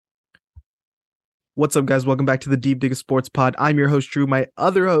What's up, guys? Welcome back to the Deep Dig Sports Pod. I'm your host, Drew. My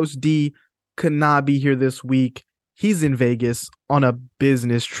other host, D, could not be here this week. He's in Vegas on a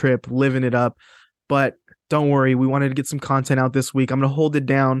business trip, living it up. But don't worry, we wanted to get some content out this week. I'm going to hold it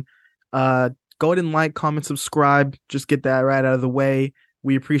down. Go ahead and like, comment, subscribe. Just get that right out of the way.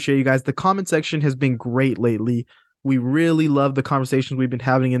 We appreciate you guys. The comment section has been great lately. We really love the conversations we've been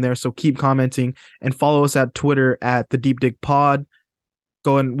having in there. So keep commenting and follow us at Twitter at the Deep Dig Pod.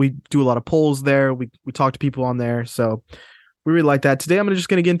 We do a lot of polls there. We talk to people on there. So we really like that. Today I'm just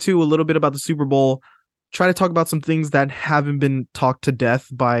going to get into a little bit about the Super Bowl, try to talk about some things that haven't been talked to death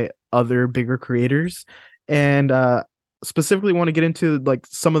by other bigger creators, and specifically want to get into like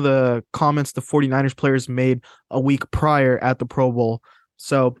some of the comments the 49ers players made a week prior at the Pro Bowl.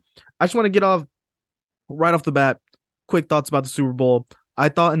 So I just want to get off right off the bat, quick thoughts about the Super Bowl. I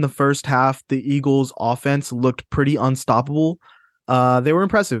thought in the first half, the Eagles offense looked pretty unstoppable. They were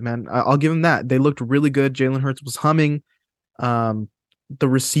impressive, man. I'll give them that. They looked really good. Jalen Hurts was humming. The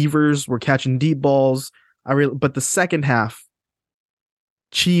receivers were catching deep balls. But the second half,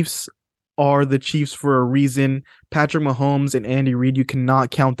 Chiefs are the Chiefs for a reason. Patrick Mahomes and Andy Reid, you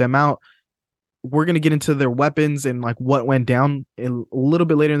cannot count them out. We're going to get into their weapons and like what went down a little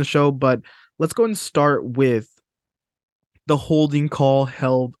bit later in the show, but let's go and start with the holding call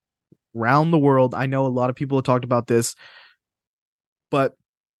held around the world. I know a lot of people have talked about this, but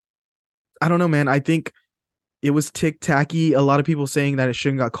I don't know, man. I think it was tick-tacky. A lot of people saying that it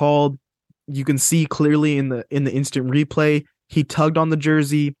shouldn't got called. You can see clearly in the instant replay, he tugged on the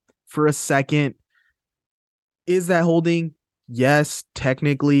jersey for a second. Is that holding? Yes,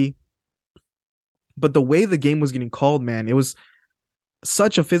 technically. But the way the game was getting called, man, it was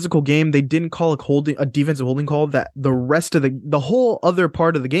such a physical game. They didn't call a defensive holding call that the rest of the whole other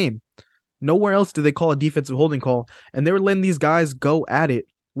part of the game. Nowhere else did they call a defensive holding call, and they were letting these guys go at it,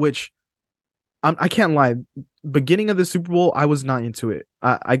 which I can't lie. Beginning of the Super Bowl, I was not into it.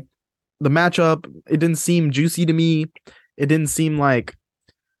 The matchup, it didn't seem juicy to me. It didn't seem like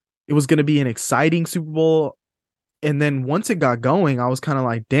it was going to be an exciting Super Bowl. And then once it got going, I was kind of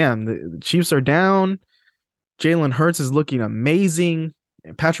like, damn, the Chiefs are down. Jalen Hurts is looking amazing.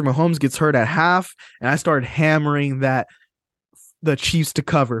 And Patrick Mahomes gets hurt at half, and I started hammering that the Chiefs to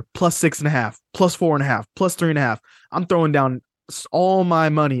cover, +6.5, +4.5, +3.5. I'm throwing down all my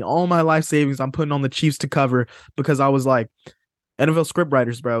money, all my life savings. I'm putting on the Chiefs to cover because I was like, NFL script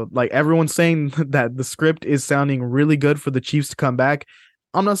writers, bro. Like everyone's saying that the script is sounding really good for the Chiefs to come back.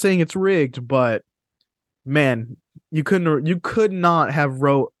 I'm not saying it's rigged, but man, you could not have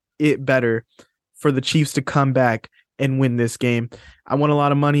wrote it better for the Chiefs to come back and win this game. I won a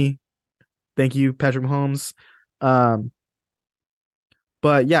lot of money. Thank you, Patrick Mahomes.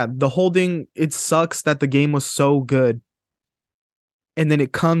 But yeah, the holding, it sucks that the game was so good. And then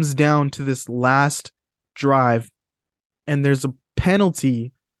it comes down to this last drive, and there's a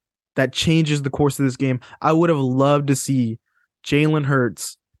penalty that changes the course of this game. I would have loved to see Jalen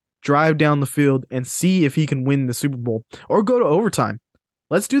Hurts drive down the field and see if he can win the Super Bowl or go to overtime.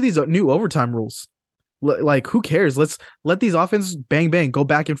 Let's do these new overtime rules. Like, who cares? Let's let these offenses bang, bang, go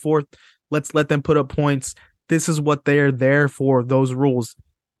back and forth. Let's let them put up points. This is what they're there for, those rules.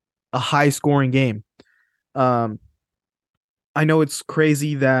 A high-scoring game. I know it's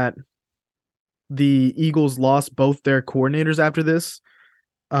crazy that the Eagles lost both their coordinators after this.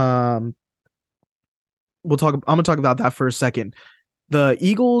 I'm going to talk about that for a second. The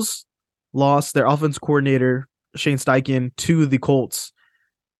Eagles lost their offense coordinator, Shane Steichen, to the Colts.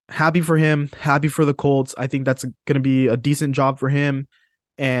 Happy for him. Happy for the Colts. I think that's going to be a decent job for him.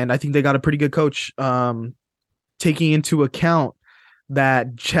 And I think they got a pretty good coach. Taking into account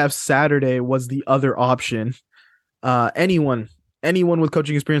that Jeff Saturday was the other option. Anyone with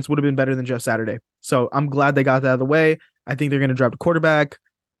coaching experience would have been better than Jeff Saturday. So I'm glad they got that out of the way. I think they're going to draft a quarterback.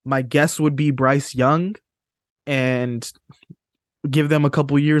 My guess would be Bryce Young, and give them a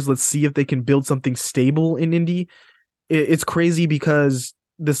couple years. Let's see if they can build something stable in Indy. It's crazy because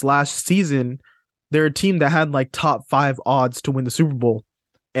this last season, they're a team that had like top 5 odds to win the Super Bowl.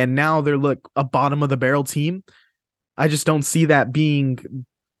 And now they're a bottom of the barrel team. I just don't see that being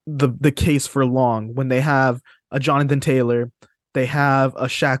the case for long when they have a Jonathan Taylor, they have a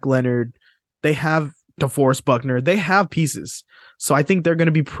Shaq Leonard, they have DeForest Buckner, they have pieces. So I think they're going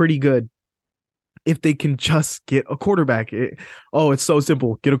to be pretty good if they can just get a quarterback. It's so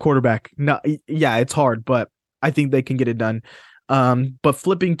simple. Get a quarterback. No, yeah, it's hard, but I think they can get it done. But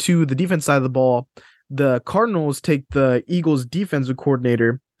flipping to the defense side of the ball, the Cardinals take the Eagles defensive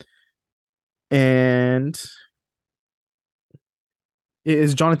coordinator, and it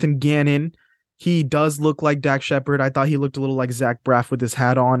is Jonathan Gannon. He does look like Dak Shepard. I thought he looked a little like Zach Braff with his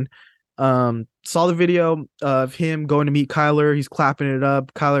hat on. Saw the video of him going to meet Kyler. He's clapping it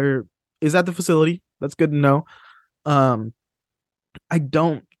up. Kyler is at the facility. That's good to know. Um, I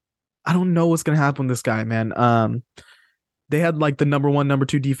don't I don't know what's gonna happen with this guy, man. They had like the number one, number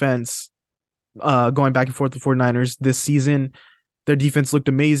two defense going back and forth with 49ers this season. Their defense looked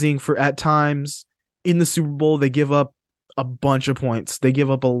amazing for at times. In the Super Bowl, they give up a bunch of points. They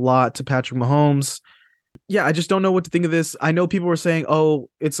give up a lot to Patrick Mahomes. Yeah, I just don't know what to think of this. I know people were saying, "Oh,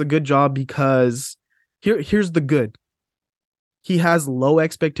 it's a good job because here's the good. He has low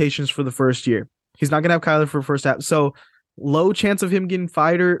expectations for the first year. He's not gonna have Kyler for the first half, so low chance of him getting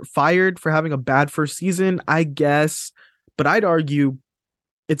fired for having a bad first season, I guess. But I'd argue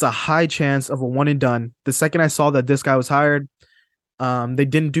it's a high chance of a one and done. The second I saw that this guy was hired, they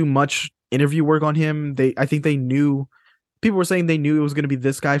didn't do much interview work on him. I think they knew people were saying they knew it was going to be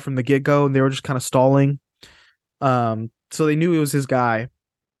this guy from the get go, and they were just kind of stalling. So they knew it was his guy,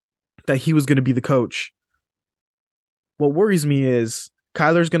 that he was going to be the coach. What worries me is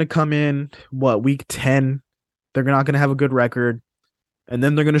Kyler's going to come in, week 10? They're not going to have a good record, and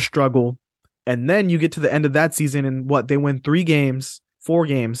then they're going to struggle. And then you get to the end of that season, and they win 4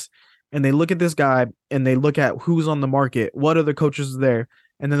 games, and they look at this guy, and they look at who's on the market, what other coaches are there,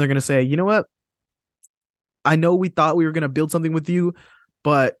 and then they're going to say, you know what? I know we thought we were going to build something with you,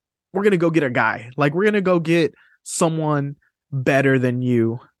 but we're going to go get a guy. Like, we're going to go get someone better than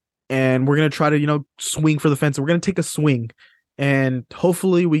you, and we're going to try to, swing for the fence. We're going to take a swing, and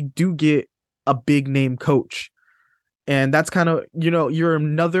hopefully we do get a big name coach. And that's kind of, you're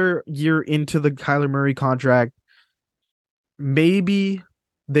another year into the Kyler Murray contract. Maybe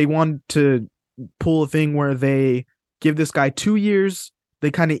they want to pull a thing where they give this guy 2 years. They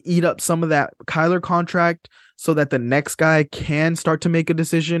kind of eat up some of that Kyler contract so that the next guy can start to make a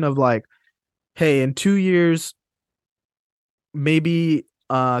decision of like, hey, in 2 years, maybe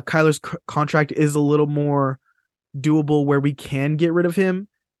Kyler's contract is a little more doable where we can get rid of him,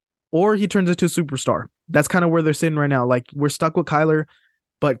 or he turns into a superstar. That's kind of where they're sitting right now. Like, we're stuck with Kyler,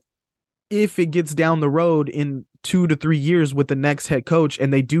 but if it gets down the road in 2 to 3 years with the next head coach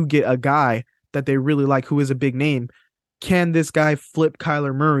and they do get a guy that they really like who is a big name, can this guy flip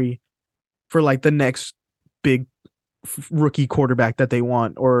Kyler Murray for like the next big rookie quarterback that they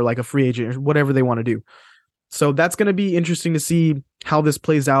want, or like a free agent, or whatever they want to do? So that's going to be interesting to see how this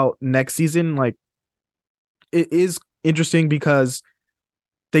plays out next season. Like, it is interesting because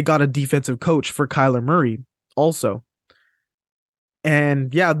they got a defensive coach for Kyler Murray also.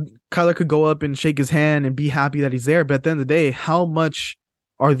 And yeah, Kyler could go up and shake his hand and be happy that he's there. But at the end of the day, how much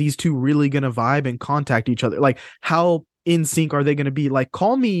are these two really going to vibe and contact each other? Like, how in sync are they going to be? Like,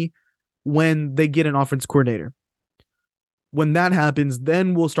 call me when they get an offense coordinator. When that happens,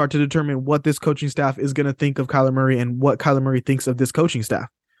 then we'll start to determine what this coaching staff is going to think of Kyler Murray and what Kyler Murray thinks of this coaching staff.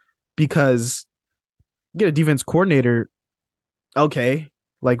 Because get a defense coordinator, okay,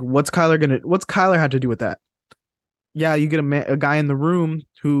 like what's Kyler had to do with that? Yeah, you get a guy in the room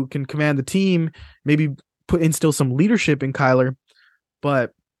who can command the team, maybe instill some leadership in Kyler,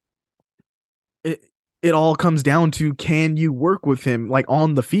 but it all comes down to, can you work with him like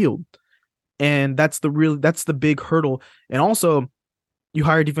on the field? And that's the big hurdle. And also, you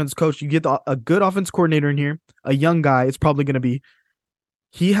hire a defense coach, you get a good offense coordinator in here, a young guy. It's probably going to be.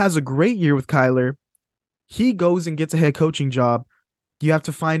 He has a great year with Kyler. He goes and gets a head coaching job. You have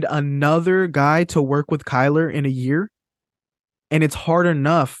to find another guy to work with Kyler in a year. And it's hard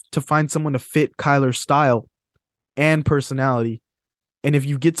enough to find someone to fit Kyler's style and personality. And if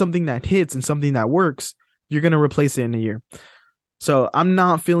you get something that hits and something that works, you're going to replace it in a year. So I'm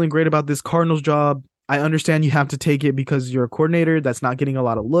not feeling great about this Cardinals job. I understand you have to take it because you're a coordinator that's not getting a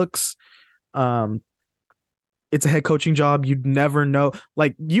lot of looks. It's a head coaching job. You never know.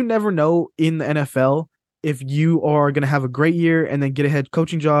 Like, you never know in the NFL if you are going to have a great year and then get a head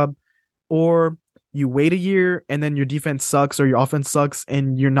coaching job, or you wait a year and then your defense sucks or your offense sucks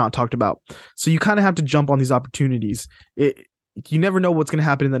and you're not talked about. So you kind of have to jump on these opportunities. You never know what's going to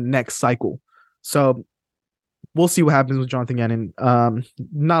happen in the next cycle. So we'll see what happens with Jonathan Gannon.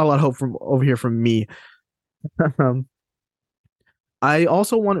 Not a lot of hope from over here from me. I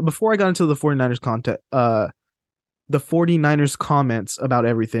also wanted, before I got into the 49ers the 49ers comments about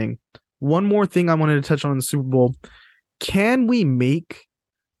everything, one more thing I wanted to touch on in the Super Bowl. Can we make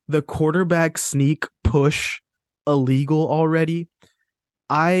the quarterback sneak push illegal already?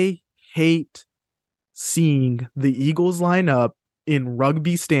 I hate seeing the Eagles line up in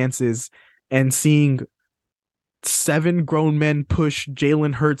rugby stances and seeing 7 grown men push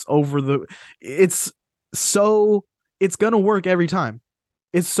Jalen Hurts over it's going to work every time.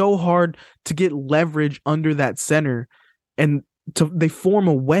 It's so hard to get leverage under that center. And they form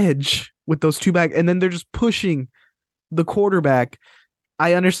a wedge with those two back, and then they're just pushing the quarterback.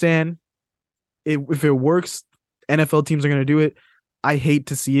 I understand if it works, NFL teams are going to do it. I hate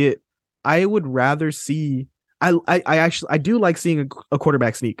to see it. I would rather see. I do like seeing a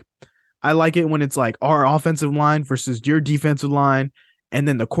quarterback sneak. I like it when it's like our offensive line versus your defensive line, and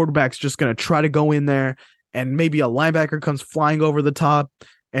then the quarterback's just going to try to go in there, and maybe a linebacker comes flying over the top,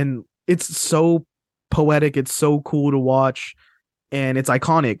 and it's so poetic. It's so cool to watch, and it's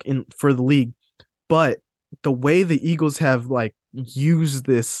iconic for the league. But the way the Eagles have like used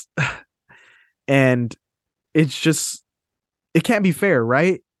this, and it's just it can't be fair,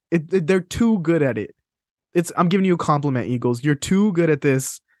 right? They're too good at it. I'm giving you a compliment, Eagles. You're too good at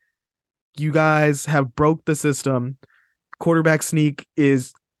this. You guys have broke the system. Quarterback sneak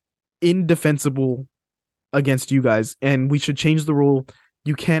is indefensible against you guys, and we should change the rule.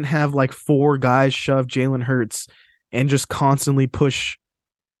 You can't have like 4 guys shove Jalen Hurts and just constantly push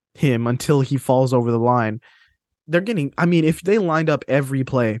him until he falls over the line. If they lined up every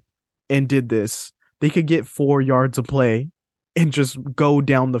play and did this, they could get 4 yards of play and just go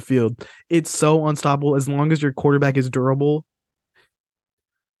down the field. It's so unstoppable as long as your quarterback is durable.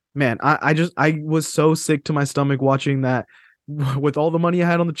 Man, I was so sick to my stomach watching that with all the money I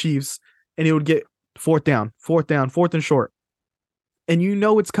had on the Chiefs, and it would get fourth down, fourth and short. And you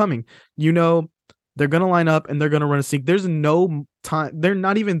know it's coming. You know they're going to line up and they're going to run a sneak. There's no time. They're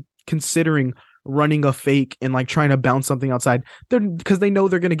not even considering running a fake and like trying to bounce something outside. Because they know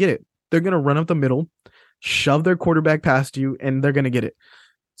they're going to get it. They're going to run up the middle, shove their quarterback past you, and they're going to get it.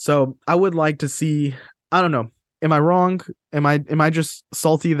 So I would like to see, I don't know. Am I wrong? Am I just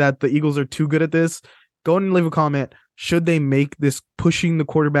salty that the Eagles are too good at this? Go ahead and leave a comment. Should they make this pushing the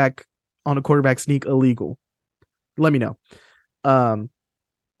quarterback on a quarterback sneak illegal? Let me know.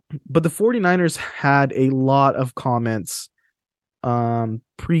 But the 49ers had a lot of comments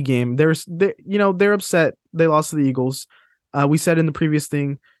pregame. They're upset they lost to the Eagles. We said in the previous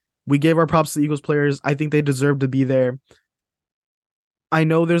thing, we gave our props to the Eagles players. I think they deserve to be there. I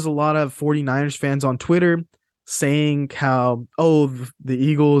know there's a lot of 49ers fans on Twitter saying how, the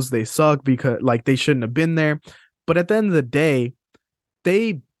Eagles, they suck because like they shouldn't have been there. But at the end of the day,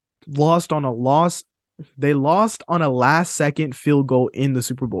 they lost on a loss. They lost on a last second field goal in the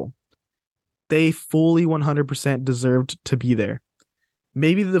Super Bowl. They fully 100% deserved to be there.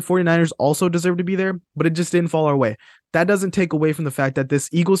 Maybe the 49ers also deserve to be there, but it just didn't fall our way. That doesn't take away from the fact that this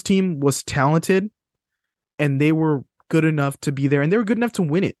Eagles team was talented and they were good enough to be there and they were good enough to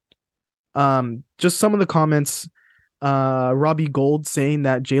win it. Just some of the comments, Robbie Gold saying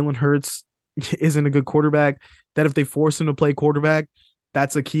that Jalen Hurts isn't a good quarterback, that if they force him to play quarterback,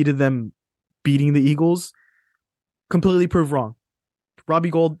 that's a key to them beating the Eagles. Completely proved wrong. Robbie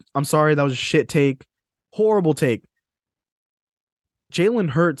Gold, I'm sorry, that was a shit take. Horrible take.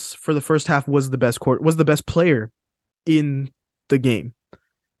 Jalen Hurts for the first half was the best player in the game.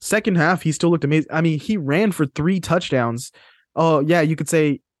 Second half, he still looked amazing. I mean, he ran for 3 touchdowns. Oh, yeah, you could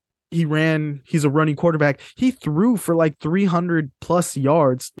say he's a running quarterback. He threw for like 300 plus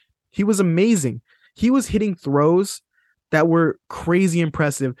yards. He was amazing. He was hitting throws that were crazy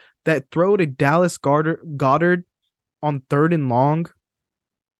impressive. That throw to Dallas Goedert on 3rd and long.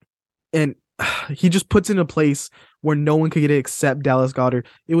 And he just puts in a place where no one could get it except Dallas Goedert.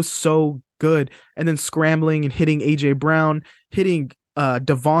 It was so good. And then scrambling and hitting A.J. Brown, hitting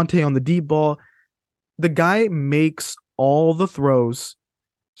Devontae on the deep ball. The guy makes all the throws.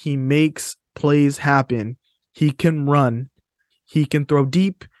 He makes plays happen. He can run. He can throw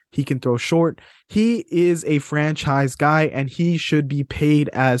deep. He can throw short. He is a franchise guy, and he should be paid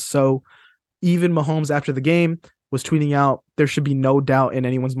as so. Even Mahomes, after the game, was tweeting out, there should be no doubt in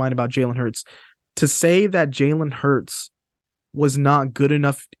anyone's mind about Jalen Hurts. To say that Jalen Hurts was not good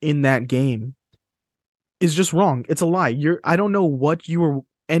enough in that game is just wrong. It's a lie. I don't know what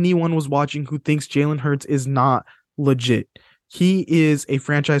anyone was watching who thinks Jalen Hurts is not legit. He is a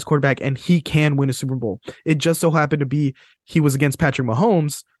franchise quarterback, and he can win a Super Bowl. It just so happened to be he was against Patrick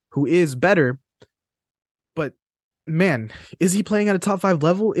Mahomes, who is better. But, man, is he playing at a top 5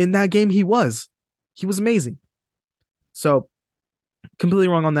 level? In that game, he was. He was amazing. So, completely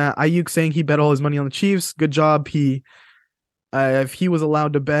wrong on that. Ayuk saying he bet all his money on the Chiefs. Good job. If he was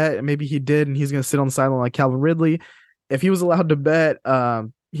allowed to bet, maybe he did, and he's going to sit on the sideline like Calvin Ridley. If he was allowed to bet,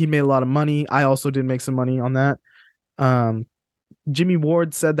 he made a lot of money. I also did make some money on that. Jimmy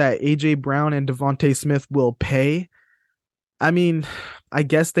Ward said that A.J. Brown and Devontae Smith will pay. I mean, I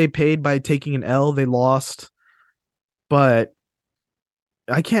guess they paid by taking an L. They lost. But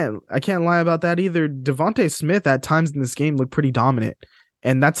I can't lie about that either. Devontae Smith at times in this game looked pretty dominant.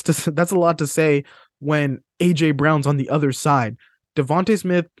 And that's a lot to say when AJ Brown's on the other side. Devontae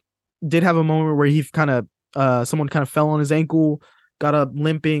Smith did have a moment where he kind of someone kind of fell on his ankle, got up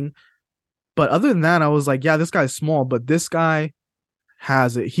limping. But other than that, I was like, yeah, this guy's small, but this guy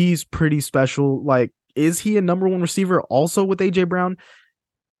has it. He's pretty special. Like, is he a number one receiver also with AJ Brown?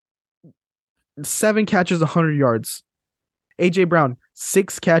 7 catches, 100 yards. AJ Brown,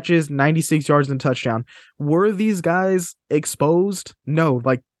 6 catches, 96 yards and a touchdown. Were these guys exposed? No,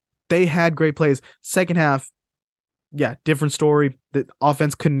 like they had great plays. Second half, yeah, different story. The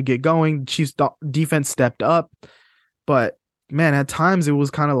offense couldn't get going. Chiefs defense stepped up. But man, at times it was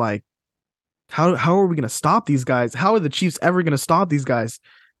kind of like, how are we going to stop these guys? How are the Chiefs ever going to stop these guys?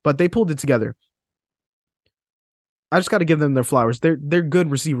 But they pulled it together. I just got to give them their flowers. They're good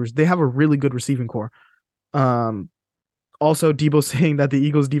receivers. They have a really good receiving core. Also, Debo saying that the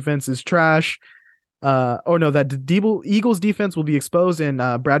Eagles defense is trash. That the Eagles defense will be exposed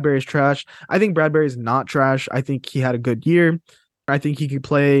and Bradbury is trash. I think Bradbury is not trash. I think he had a good year. I think he could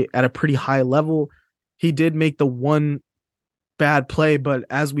play at a pretty high level. He did make the one bad play, but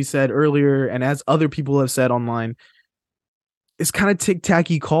as we said earlier, and as other people have said online, it's kind of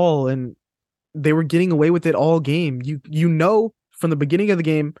tic-tacky call, and they were getting away with it all game. You know from the beginning of the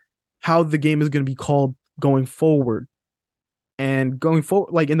game how the game is going to be called going forward. And going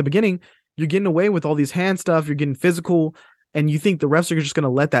forward, like in the beginning, you're getting away with all these hand stuff, you're getting physical, and you think the refs are just going to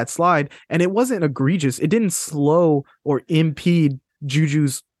let that slide. And it wasn't egregious. It didn't slow or impede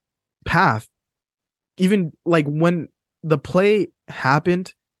Juju's path. Even like when the play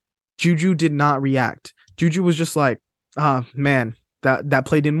happened, Juju did not react. Juju was just like, man, that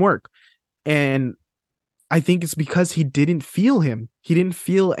play didn't work. And I think it's because he didn't feel him. He didn't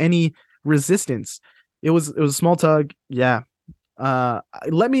feel any resistance. It was a small tug. Yeah.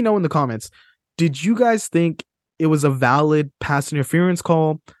 Let me know in the comments. Did you guys think it was a valid pass interference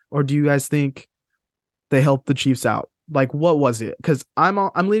call, or do you guys think they helped the Chiefs out? Like, what was it? Because I'm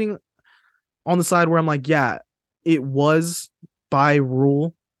leaning on the side where I'm like, yeah, it was by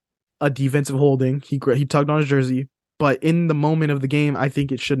rule a defensive holding. He tugged on his jersey, but in the moment of the game, I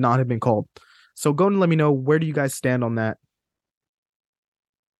think it should not have been called. So go and let me know, where do you guys stand on that?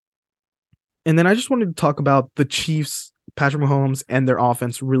 And then I just wanted to talk about the Chiefs, Patrick Mahomes, and their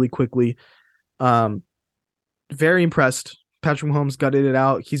offense really quickly. Very impressed. Patrick Mahomes gutted it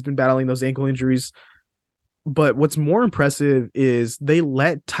out. He's been battling those ankle injuries. But what's more impressive is they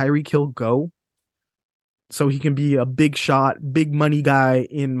let Tyreek Hill go so he can be a big shot, big money guy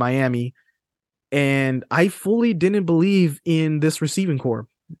in Miami. And I fully didn't believe in this receiving core.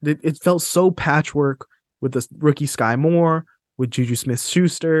 It felt so patchwork with the rookie Sky Moore, with Juju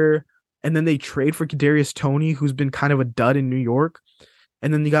Smith-Schuster, and then they trade for Kadarius Toney, who's been kind of a dud in New York.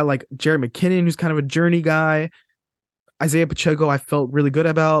 And then you got like Jerry McKinnon, who's kind of a journey guy. Isaiah Pacheco, I felt really good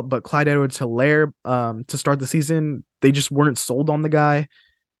about, but Clyde Edwards-Helaire, to start the season, they just weren't sold on the guy.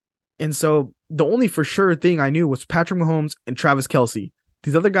 And so the only for sure thing I knew was Patrick Mahomes and Travis Kelce.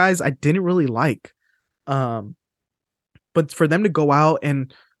 These other guys I didn't really like. But for them to go out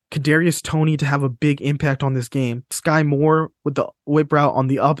and Kadarius Toney to have a big impact on this game. Sky Moore with the whip route on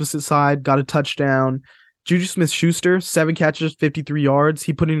the opposite side, got a touchdown. Juju Smith-Schuster, 7 catches, 53 yards.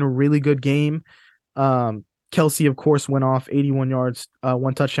 He put in a really good game. Kelce, of course, went off 81 yards,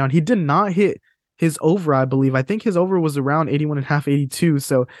 1 touchdown. He did not hit his over, I believe. I think his over was around 81.5, 82.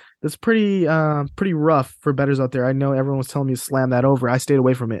 So that's pretty rough for bettors out there. I know everyone was telling me to slam that over. I stayed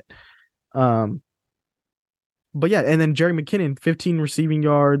away from it. But yeah, and then Jerry McKinnon, 15 receiving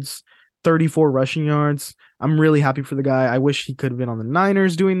yards, 34 rushing yards. I'm really happy for the guy. I wish he could have been on the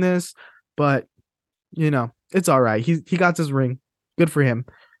Niners doing this, but it's all right. He got his ring. Good for him.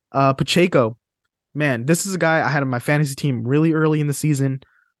 Pacheco, man, this is a guy I had on my fantasy team really early in the season.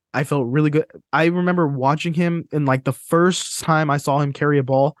 I felt really good. I remember watching him, and like the first time I saw him carry a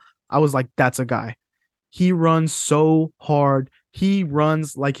ball, I was like, that's a guy. He runs so hard. He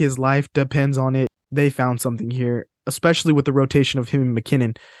runs like his life depends on it. They found something here, especially with the rotation of him and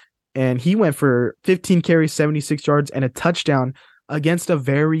McKinnon. And he went for 15 carries, 76 yards, and a touchdown against a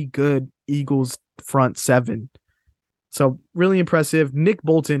very good Eagles front seven. So really impressive. Nick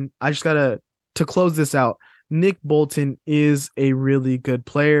Bolton, I just got to close this out. Nick Bolton is a really good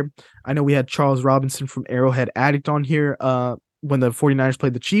player. I know we had Charles Robinson from Arrowhead Addict on here when the 49ers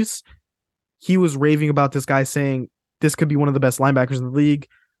played the Chiefs. He was raving about this guy, saying this could be one of the best linebackers in the league.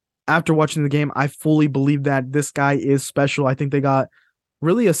 After watching the game, I fully believe that this guy is special. I think they got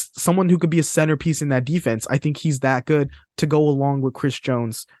really someone who could be a centerpiece in that defense. I think he's that good to go along with Chris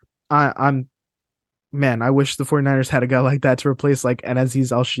Jones. I wish the 49ers had a guy like that to replace like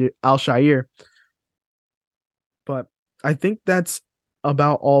Aziz Al-Shaair. But I think that's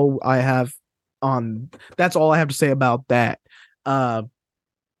about all I have That's all I have to say about that. Uh,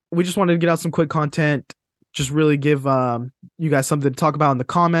 we just wanted to get out some quick content, just really give you guys something to talk about in the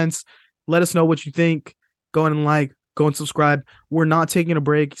comments. Let us know what you think. Go and go and subscribe. We're not taking a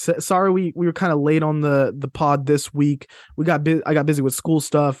break. Sorry we were kind of late on the pod this week. I got busy with school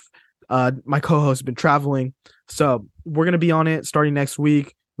stuff. My co-host has been traveling, so we're gonna be on it starting next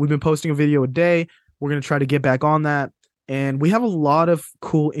week. We've been posting a video a day. We're gonna try to get back on that. And we have a lot of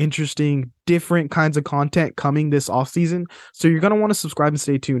cool, interesting, different kinds of content coming this off season. So you're going to want to subscribe and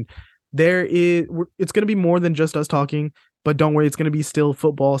stay tuned. It's going to be more than just us talking, but don't worry. It's going to be still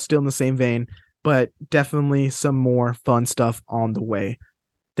football, still in the same vein, but definitely some more fun stuff on the way.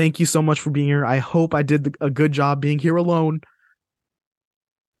 Thank you so much for being here. I hope I did a good job being here alone.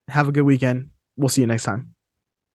 Have a good weekend. We'll see you next time.